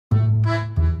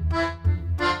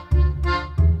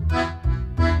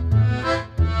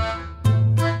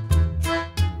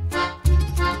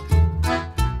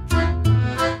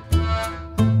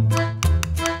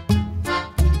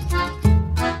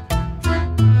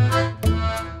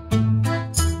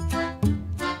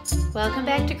Welcome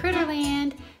back to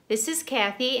Critterland. This is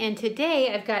Kathy, and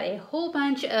today I've got a whole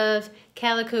bunch of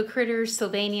Calico Critters,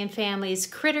 Sylvanian Families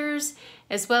critters,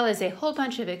 as well as a whole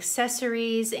bunch of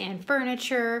accessories and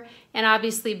furniture, and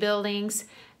obviously buildings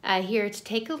here to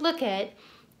take a look at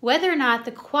whether or not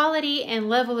the quality and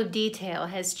level of detail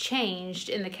has changed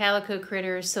in the Calico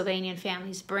Critters, Sylvanian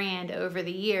Families brand over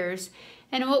the years,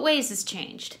 and in what ways it's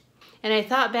changed. And I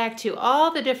thought back to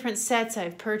all the different sets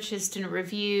I've purchased and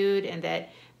reviewed and that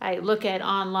I look at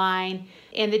online,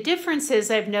 and the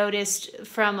differences I've noticed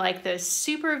from like the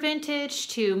super vintage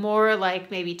to more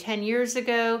like maybe 10 years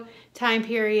ago time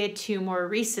period to more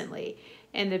recently,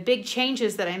 and the big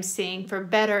changes that I'm seeing for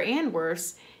better and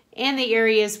worse, and the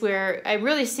areas where I'm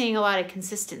really seeing a lot of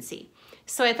consistency.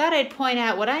 So I thought I'd point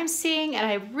out what I'm seeing, and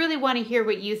I really want to hear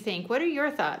what you think. What are your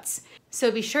thoughts?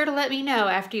 So be sure to let me know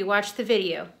after you watch the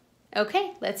video.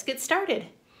 Okay, let's get started.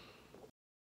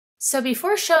 So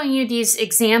before showing you these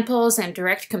examples and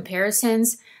direct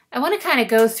comparisons, I want to kind of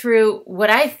go through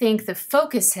what I think the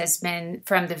focus has been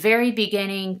from the very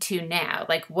beginning to now,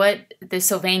 like what the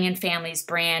Sylvanian Families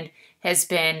brand has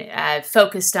been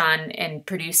focused on in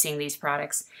producing these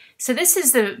products. So this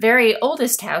is the very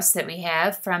oldest house that we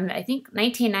have from, I think,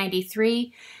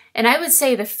 1993. And I would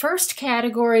say the first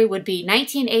category would be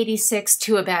 1986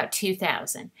 to about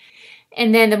 2000.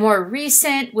 And then the more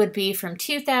recent would be from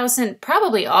 2000,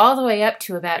 probably all the way up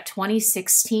to about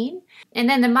 2016. And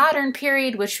then the modern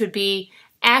period, which would be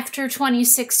after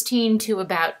 2016 to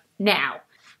about now.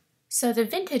 So the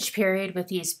vintage period with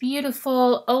these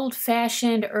beautiful,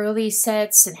 old-fashioned early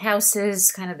sets and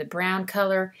houses, kind of the brown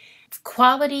color,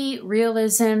 quality,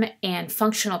 realism, and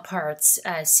functional parts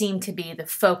seem to be the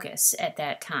focus at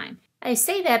that time. I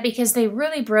say that because they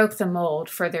really broke the mold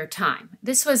for their time.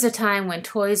 This was a time when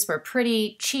toys were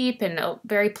pretty cheap and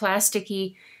very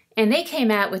plasticky, and they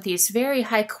came out with these very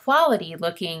high quality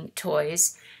looking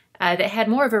toys that had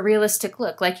more of a realistic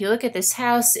look. Like you look at this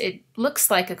house, it looks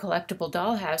like a collectible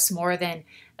dollhouse more than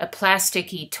a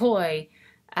plasticky toy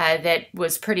that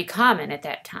was pretty common at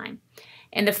that time.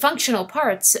 And the functional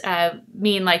parts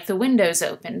mean like the windows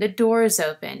open, the doors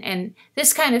open, and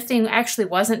this kind of thing actually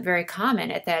wasn't very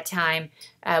common at that time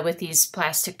with these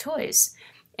plastic toys.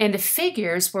 And the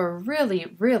figures were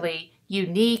really, really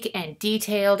unique and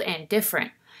detailed and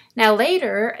different. Now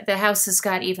later, the houses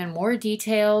got even more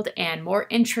detailed and more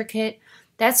intricate.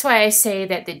 That's why I say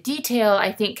that the detail,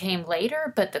 I think, came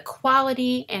later, but the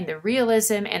quality and the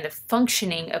realism and the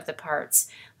functioning of the parts,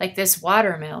 like this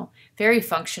water mill, very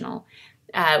functional,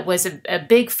 was a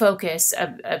big focus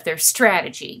of their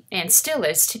strategy, and still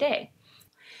is today.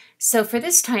 So for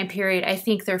this time period, I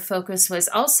think their focus was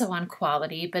also on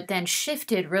quality, but then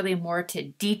shifted really more to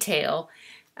detail,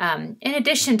 in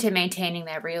addition to maintaining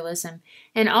that realism.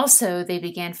 And also they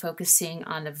began focusing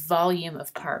on the volume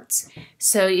of parts.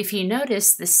 So if you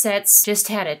notice, the sets just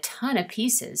had a ton of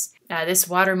pieces. This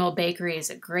Watermill Bakery is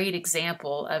a great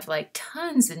example of like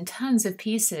tons and tons of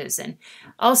pieces, and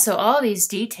also all these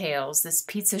details. This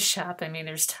pizza shop, I mean,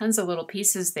 there's tons of little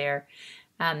pieces there.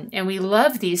 And we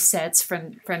love these sets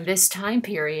from this time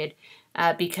period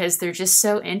because they're just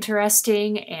so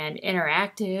interesting and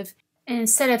interactive. And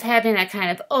instead of having that kind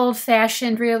of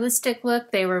old-fashioned realistic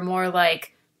look, they were more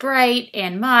like bright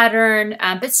and modern,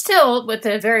 but still with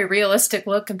a very realistic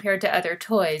look compared to other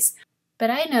toys. But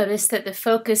I noticed that the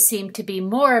focus seemed to be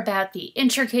more about the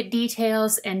intricate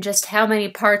details and just how many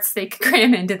parts they could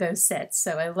cram into those sets,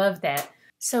 so I love that.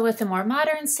 So with the more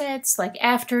modern sets, like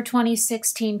after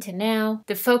 2016 to now,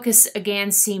 the focus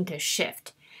again seemed to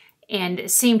shift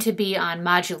and seemed to be on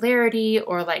modularity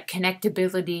or like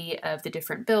connectability of the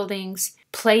different buildings,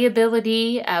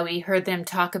 playability, we heard them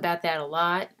talk about that a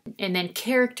lot, and then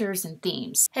characters and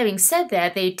themes. Having said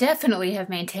that, they definitely have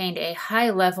maintained a high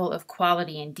level of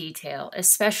quality and detail,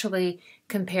 especially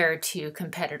compared to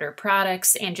competitor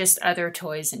products and just other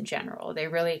toys in general. They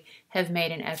really have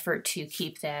made an effort to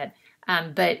keep that.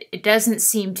 But it doesn't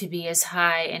seem to be as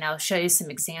high, and I'll show you some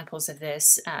examples of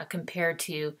this compared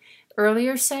to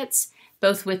earlier sets,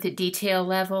 both with the detail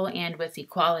level and with the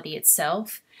quality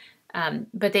itself.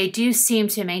 But they do seem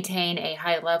to maintain a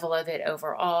high level of it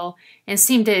overall and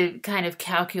seem to kind of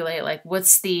calculate like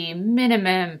what's the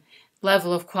minimum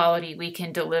level of quality we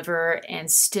can deliver and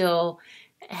still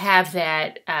have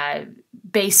that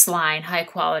baseline high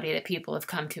quality that people have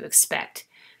come to expect.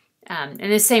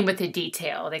 And the same with the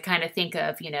detail. They kind of think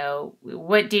of, you know,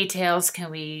 what details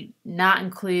can we not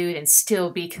include and still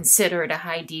be considered a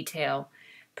high detail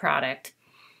product.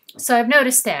 So I've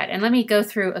noticed that, and let me go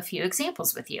through a few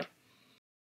examples with you.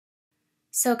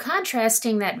 So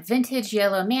contrasting that vintage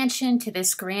yellow mansion to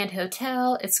this grand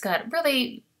hotel, it's got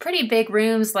really pretty big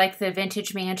rooms like the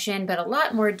vintage mansion, but a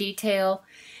lot more detail.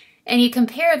 And you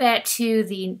compare that to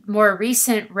the more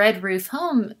recent Red Roof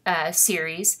Home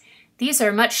series. These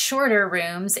are much shorter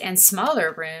rooms and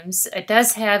smaller rooms. It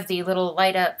does have the little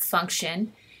light up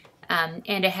function, and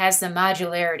it has the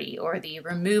modularity, or the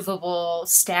removable,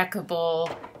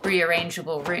 stackable,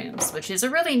 rearrangeable rooms, which is a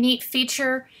really neat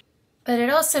feature. But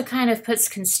it also kind of puts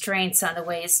constraints on the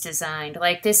way it's designed.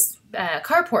 Like this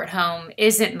carport home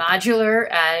isn't modular,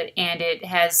 and it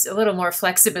has a little more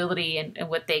flexibility in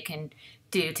what they can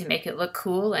do to make it look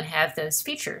cool and have those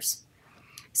features.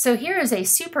 So here is a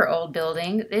super old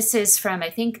building. This is from, I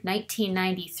think,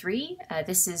 1993.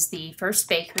 This is the first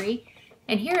bakery.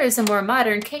 And here is a more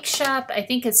modern cake shop. I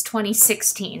think it's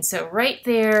 2016. So right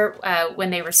there when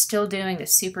they were still doing the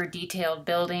super detailed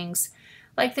buildings,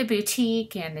 like the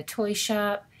boutique and the toy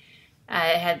shop.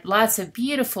 It had lots of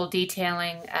beautiful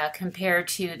detailing compared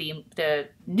to the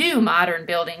new modern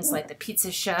buildings like the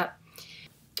pizza shop.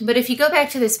 But if you go back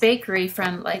to this bakery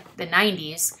from like the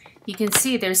 90s, you can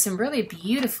see there's some really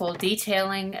beautiful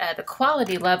detailing. The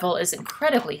quality level is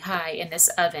incredibly high in this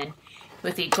oven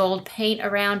with the gold paint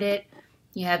around it.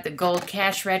 You have the gold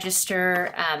cash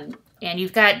register, and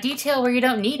you've got detail where you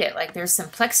don't need it. Like there's some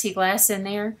plexiglass in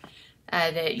there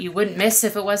that you wouldn't miss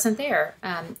if it wasn't there.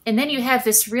 And then you have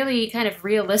this really kind of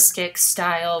realistic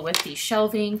style with the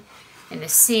shelving and the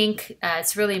sink.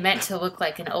 It's really meant to look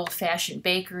like an old-fashioned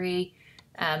bakery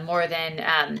more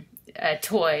than a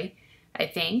toy, I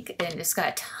think. And it's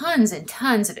got tons and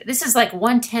tons of it. This is like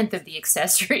 1/10 of the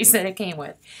accessories that it came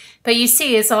with. But you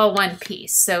see it's all one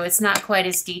piece, so it's not quite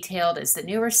as detailed as the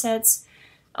newer sets,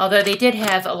 although they did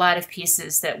have a lot of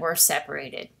pieces that were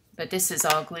separated. But this is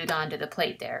all glued onto the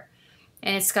plate there.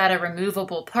 And it's got a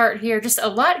removable part here. Just a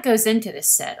lot goes into this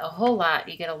set, a whole lot.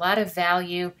 You get a lot of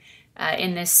value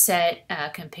in this set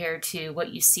compared to what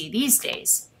you see these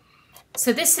days.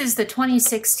 So this is the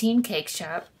 2016 cake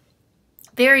shop.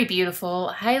 Very beautiful,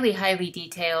 highly, highly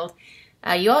detailed.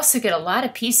 You also get a lot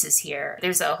of pieces here.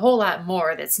 There's a whole lot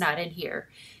more that's not in here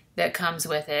that comes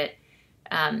with it.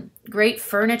 Great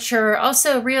furniture,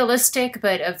 also realistic,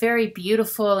 but a very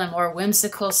beautiful and more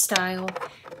whimsical style.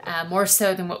 More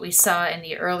so than what we saw in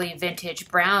the early vintage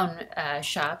brown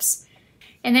shops.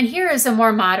 And then here is a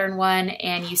more modern one,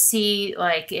 and you see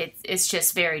like it's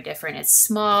just very different. It's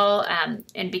small,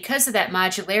 and because of that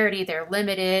modularity, they're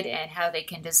limited in how they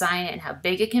can design it and how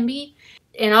big it can be.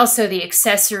 And also the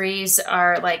accessories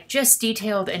are like just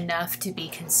detailed enough to be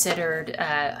considered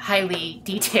highly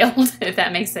detailed, if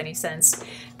that makes any sense.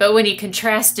 But when you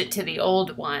contrast it to the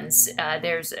old ones,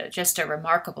 there's just a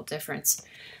remarkable difference.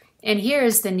 And here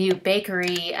is the new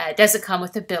bakery. It doesn't come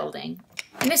with a building.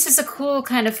 And this is a cool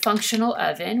kind of functional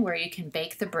oven where you can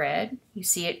bake the bread. You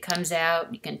see it comes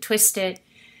out, you can twist it.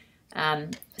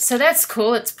 So that's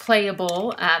cool, it's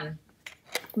playable.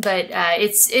 But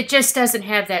it just doesn't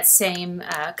have that same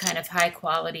kind of high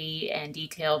quality and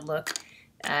detailed look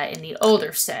in the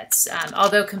older sets.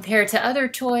 Although compared to other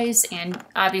toys and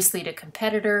obviously to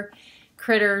competitor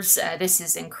critters, this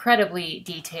is incredibly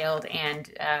detailed and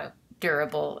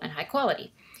durable and high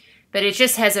quality. But it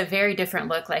just has a very different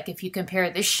look. Like if you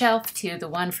compare this shelf to the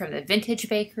one from the vintage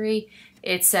bakery,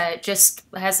 it's just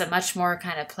has a much more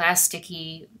kind of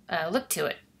plasticky look to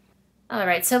it. All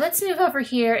right, so let's move over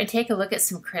here and take a look at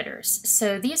some critters.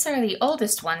 So these are the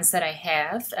oldest ones that I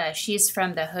have. She's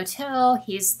from the hotel.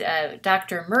 He's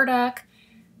Dr. Murdoch.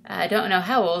 I don't know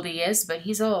how old he is, but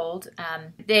he's old.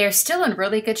 They are still in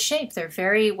really good shape. They're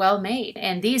very well made.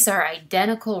 And these are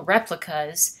identical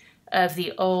replicas of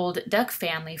the old duck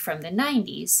family from the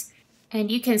 90s. And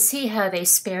you can see how they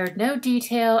spared no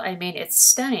detail. I mean, it's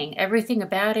stunning. Everything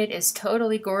about it is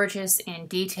totally gorgeous and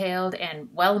detailed and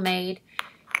well made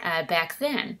back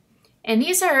then. And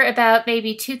these are about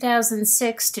maybe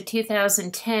 2006 to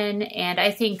 2010, and I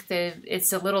think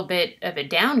it's a little bit of a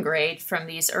downgrade from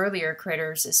these earlier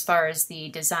critters as far as the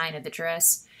design of the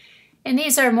dress. And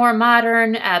these are more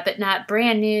modern, but not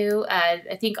brand new.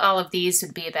 I think all of these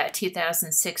would be about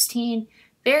 2016.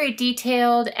 Very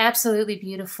detailed, absolutely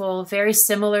beautiful, very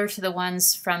similar to the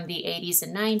ones from the 80s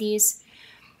and 90s.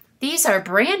 These are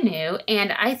brand new,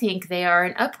 and I think they are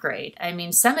an upgrade. I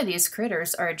mean, some of these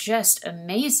critters are just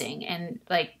amazing and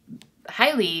like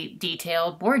highly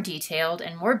detailed,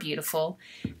 and more beautiful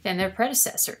than their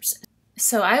predecessors.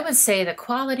 So I would say the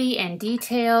quality and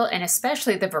detail, and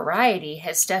especially the variety,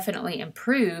 has definitely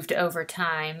improved over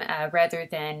time rather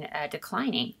than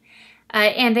declining.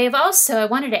 And they've also, I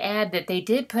wanted to add that they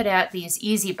did put out these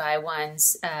Easy Buy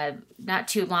ones not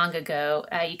too long ago.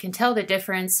 You can tell the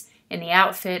difference in the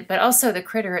outfit, but also the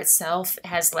critter itself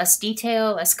has less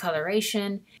detail, less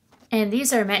coloration. And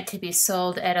these are meant to be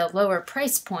sold at a lower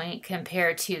price point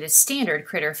compared to the standard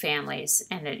critter families.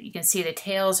 And you can see the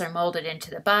tails are molded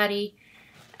into the body.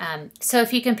 So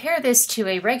if you compare this to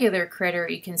a regular critter,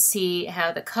 you can see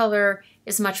how the color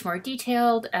is much more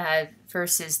detailed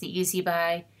versus the Easy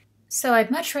Buy. So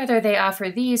I'd much rather they offer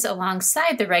these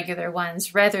alongside the regular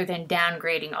ones rather than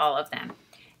downgrading all of them.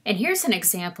 And here's an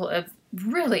example of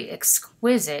really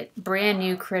exquisite brand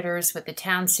new critters with the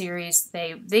Town series.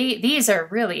 These are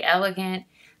really elegant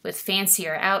with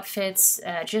fancier outfits,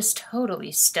 just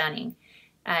totally stunning.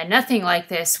 Nothing like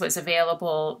this was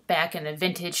available back in the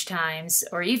vintage times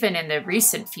or even in the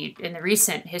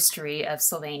recent history of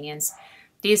Sylvanians.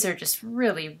 These are just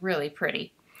really, really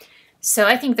pretty. So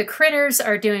I think the critters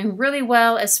are doing really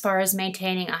well as far as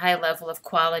maintaining a high level of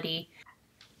quality.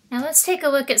 Now let's take a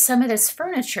look at some of this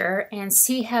furniture and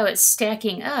see how it's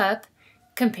stacking up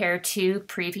compared to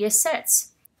previous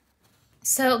sets.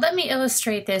 So let me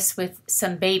illustrate this with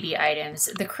some baby items.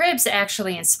 The cribs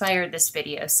actually inspired this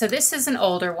video. So this is an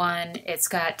older one. It's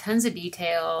got tons of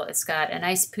detail. It's got a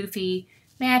nice poofy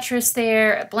mattress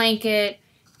there, a blanket,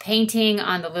 painting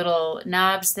on the little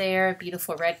knobs there,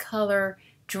 beautiful red color,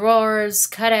 drawers,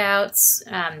 cutouts,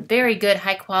 very good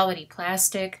high quality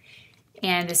plastic.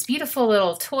 And this beautiful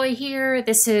little toy here,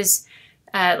 this is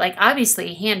like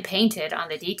obviously hand painted on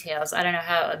the details. I don't know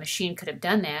how a machine could have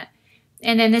done that.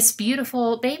 And then this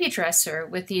beautiful baby dresser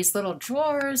with these little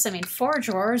drawers, 4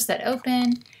 drawers that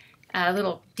open,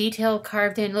 little detail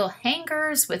carved in, little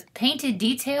hangers with painted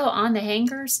detail on the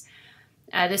hangers.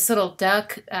 This little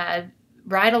duck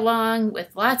ride along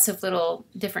with lots of little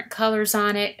different colors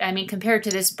on it. Compared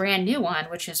to this brand new one,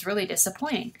 which is really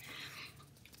disappointing.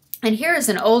 And here is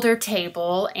an older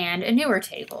table and a newer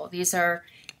table. These are,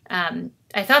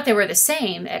 I thought they were the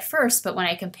same at first, but when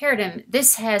I compared them,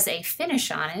 this has a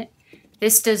finish on it.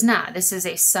 This does not. This is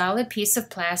a solid piece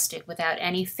of plastic without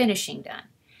any finishing done.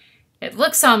 It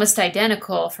looks almost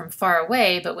identical from far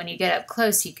away, but when you get up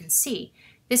close, you can see.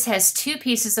 This has 2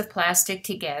 pieces of plastic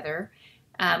together,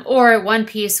 or one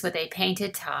piece with a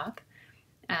painted top.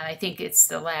 I think it's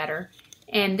the latter.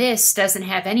 And this doesn't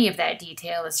have any of that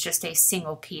detail. It's just a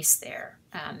single piece there.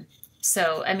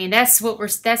 That's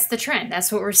the trend.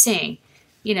 That's what we're seeing.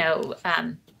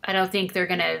 I don't think they're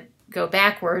going to go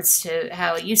backwards to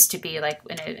how it used to be, like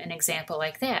in an example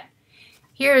like that.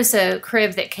 Here's a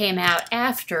crib that came out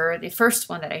after the first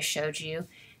one that I showed you.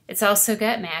 It's also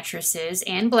got mattresses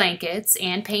and blankets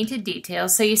and painted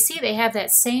details. So you see they have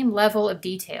that same level of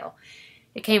detail.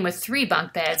 It came with 3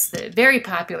 bunk beds, the very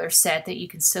popular set that you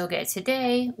can still get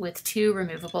today with 2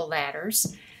 removable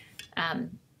ladders.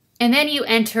 And then you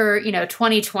enter,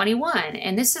 2021,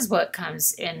 and this is what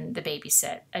comes in the baby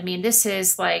set. This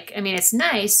is it's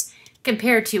nice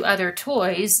compared to other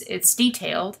toys. It's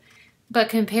detailed, but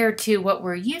compared to what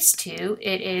we're used to,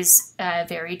 it is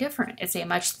very different. It's a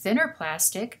much thinner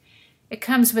plastic. It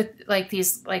comes with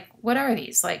these, what are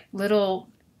these? Little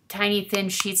tiny thin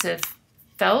sheets of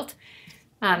felt.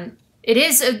 It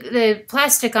is the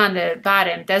plastic on the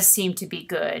bottom does seem to be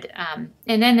good.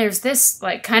 And then there's this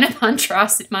kind of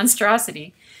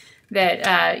monstrosity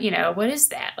that, what is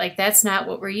that? That's not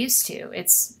what we're used to.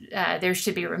 It's there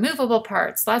should be removable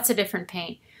parts, lots of different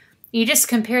paint. You just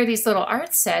compare these little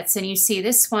art sets and you see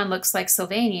this one looks like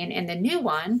Sylvanian, and the new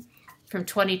one from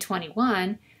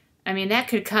 2021, that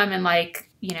could come in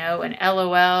an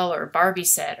LOL or Barbie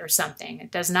set or something.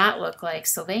 It does not look like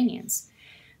Sylvanians.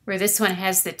 Where this one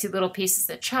has the 2 little pieces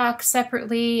of chalk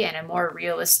separately and a more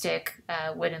realistic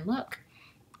wooden look.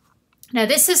 Now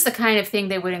this is the kind of thing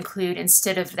they would include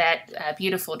instead of that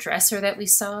beautiful dresser that we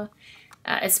saw.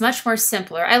 It's much more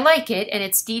simpler. I like it, and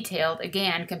it's detailed,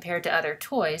 again, compared to other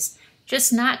toys,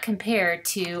 just not compared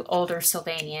to older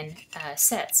Sylvanian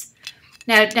sets.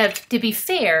 Now, to be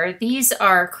fair, these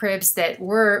are cribs that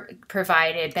were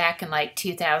provided back in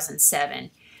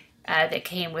 2007. That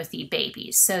came with the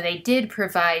babies. So they did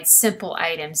provide simple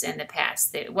items in the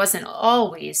past. It wasn't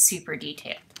always super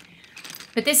detailed.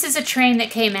 But this is a train that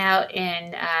came out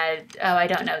in, I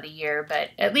don't know the year,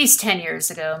 but at least 10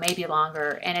 years ago, maybe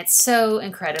longer. And it's so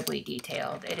incredibly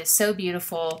detailed. It is so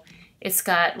beautiful. It's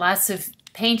got lots of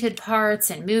painted parts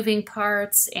and moving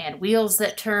parts and wheels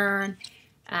that turn.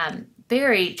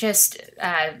 Very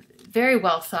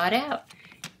well thought out.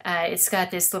 It's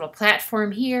got this little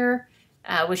platform here,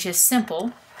 which is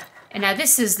simple. And now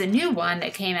this is the new one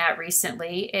that came out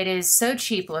recently. It is so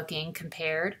cheap looking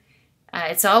compared.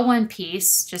 It's all one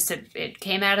piece, it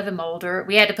came out of the molder.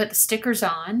 We had to put the stickers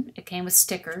on. It came with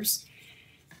stickers.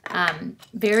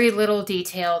 Very little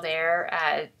detail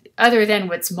there. other than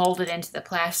what's molded into the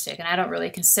plastic, and I don't really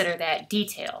consider that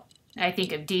detail. I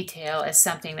think of detail as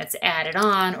something that's added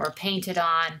on or painted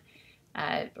on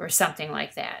or something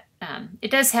like that.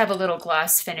 It does have a little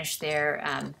gloss finish there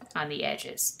on the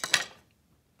edges.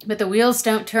 But the wheels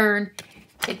don't turn.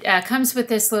 It comes with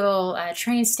this little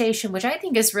train station, which I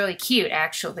think is really cute,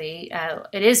 actually.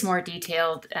 It is more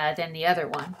detailed than the other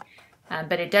one.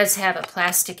 But it does have a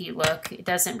plasticky look. It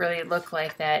doesn't really look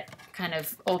like that kind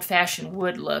of old-fashioned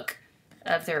wood look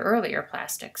of their earlier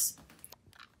plastics.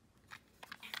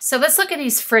 So let's look at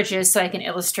these fridges so I can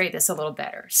illustrate this a little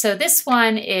better. So this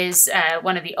one is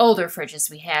one of the older fridges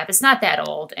we have. It's not that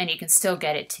old, and you can still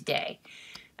get it today.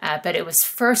 But it was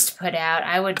first put out,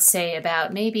 I would say,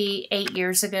 about maybe 8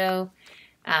 years ago.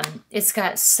 It's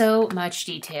got so much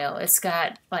detail. It's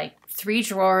got like 3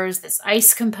 drawers, this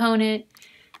ice component,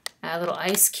 little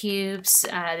ice cubes,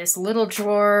 this little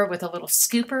drawer with a little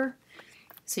scooper,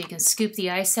 so you can scoop the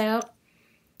ice out.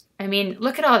 I mean,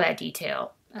 look at all that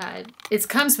detail. It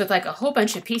comes with like a whole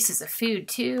bunch of pieces of food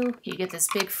too. You get this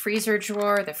big freezer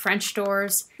drawer, the French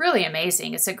doors. Really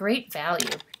amazing. It's a great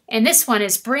value. And this one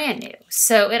is brand new.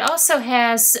 So it also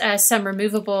has some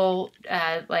removable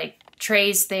like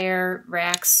trays there,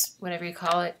 racks, whatever you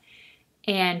call it.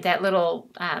 And that little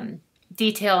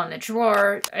detail on the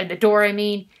drawer, or the door I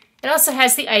mean. It also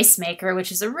has the ice maker,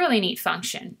 which is a really neat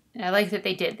function. I like that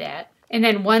they did that. And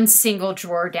then one single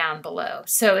drawer down below.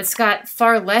 So it's got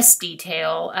far less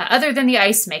detail, other than the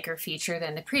ice maker feature,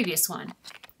 than the previous one.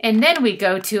 And then we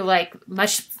go to like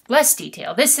much less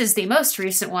detail. This is the most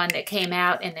recent one that came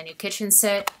out in the new kitchen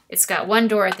set. It's got 1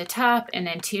 door at the top and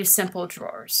then 2 simple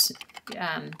drawers.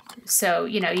 So,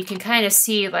 you know, you can kind of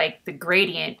see like the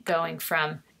gradient going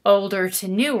from older to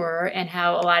newer and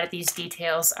how a lot of these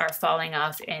details are falling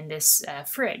off in this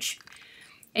fridge.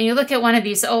 And you look at one of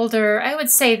these older, I would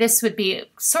say this would be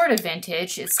sort of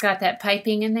vintage. It's got that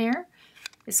piping in there.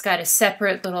 It's got a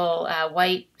separate little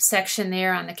white section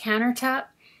there on the countertop.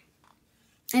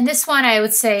 And this one I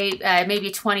would say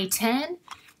maybe 2010.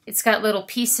 It's got little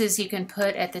pieces you can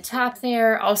put at the top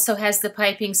there. Also has the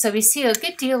piping. So we see a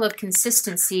good deal of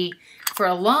consistency for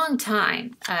a long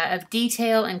time of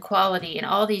detail and quality in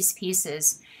all these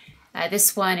pieces.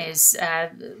 This one is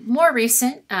more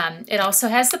recent. It also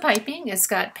has the piping. It's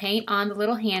got paint on the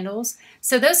little handles.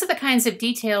 So those are the kinds of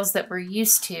details that we're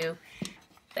used to.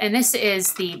 And this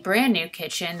is the brand new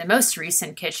kitchen, the most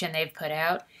recent kitchen they've put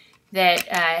out, that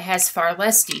has far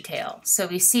less detail. So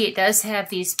we see it does have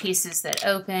these pieces that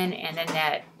open and then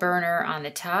that burner on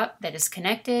the top that is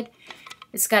connected.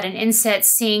 It's got an inset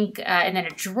sink and then a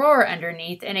drawer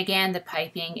underneath. And again, the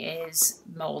piping is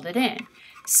molded in.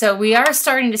 So we are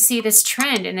starting to see this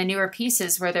trend in the newer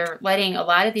pieces where they're letting a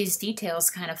lot of these details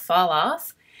kind of fall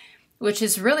off, which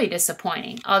is really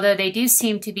disappointing. Although they do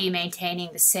seem to be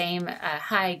maintaining the same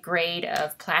high grade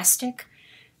of plastic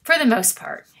for the most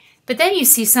part. But then you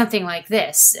see something like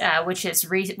this, which is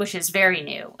very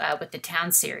new with the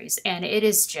Town series, and it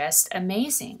is just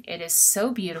amazing. It is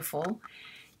so beautiful,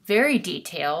 very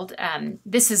detailed.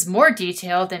 This is more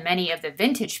detailed than many of the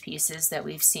vintage pieces that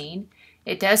we've seen.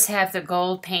 It does have the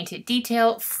gold painted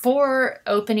detail, 4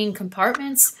 opening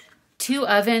compartments, 2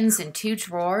 ovens and 2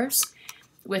 drawers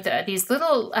with these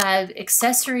little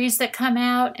accessories that come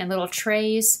out and little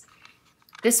trays.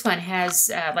 This one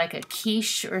has like a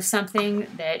quiche or something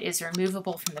that is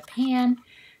removable from the pan.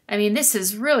 I mean, this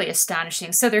is really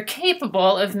astonishing. So they're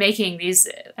capable of making these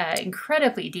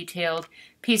incredibly detailed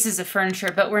pieces of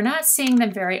furniture, but we're not seeing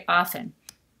them very often.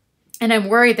 And I'm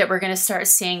worried that we're going to start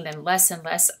seeing them less and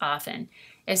less often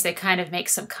as they kind of make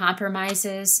some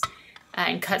compromises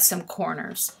and cut some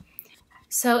corners.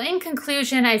 So in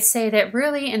conclusion, I'd say that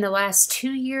really in the last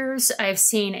 2 years, I've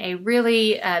seen a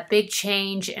really big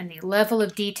change in the level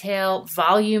of detail,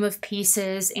 volume of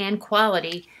pieces, and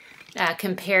quality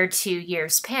compared to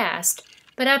years past.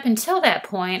 But up until that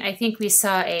point, I think we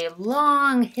saw a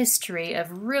long history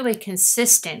of really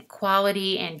consistent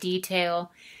quality and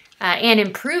detail and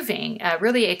improving,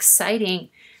 really exciting,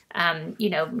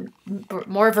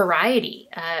 more variety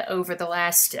over the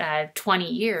last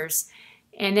 20 years.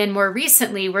 And then more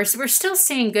recently, we're still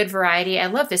seeing good variety. I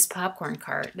love this popcorn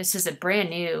cart. This is a brand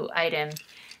new item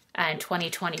in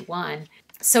 2021.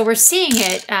 So we're seeing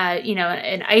it,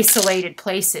 in isolated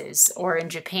places or in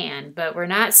Japan, but we're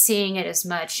not seeing it as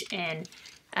much in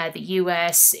the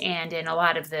U.S. and in a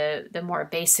lot of the more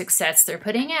basic sets they're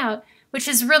putting out, which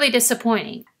is really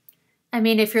disappointing. I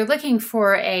mean, if you're looking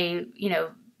for a,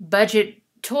 budget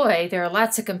toy, there are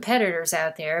lots of competitors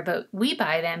out there, but we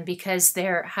buy them because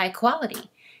they're high quality.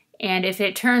 And if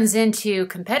it turns into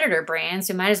competitor brands,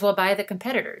 you might as well buy the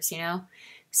competitors,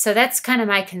 So that's kind of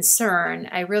my concern.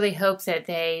 I really hope that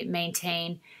they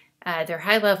maintain their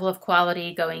high level of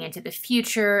quality going into the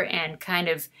future and kind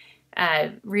of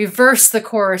reverse the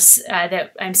course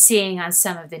that I'm seeing on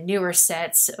some of the newer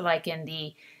sets, like in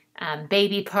the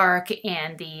Baby Park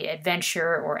and the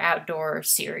Adventure or Outdoor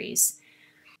series.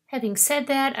 Having said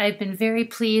that, I've been very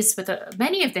pleased with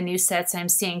many of the new sets I'm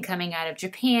seeing coming out of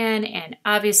Japan, and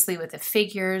obviously with the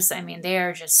figures. I mean, they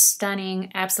are just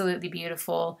stunning, absolutely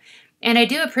beautiful. And I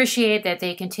do appreciate that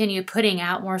they continue putting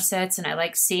out more sets, and I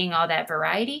like seeing all that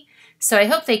variety. So I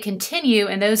hope they continue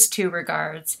in those two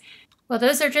regards. Well,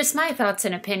 those are just my thoughts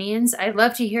and opinions. I'd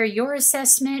love to hear your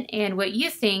assessment and what you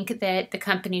think that the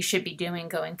company should be doing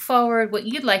going forward, what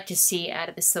you'd like to see out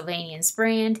of the Sylvanians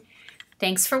brand.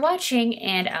 Thanks for watching,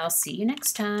 and I'll see you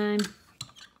next time.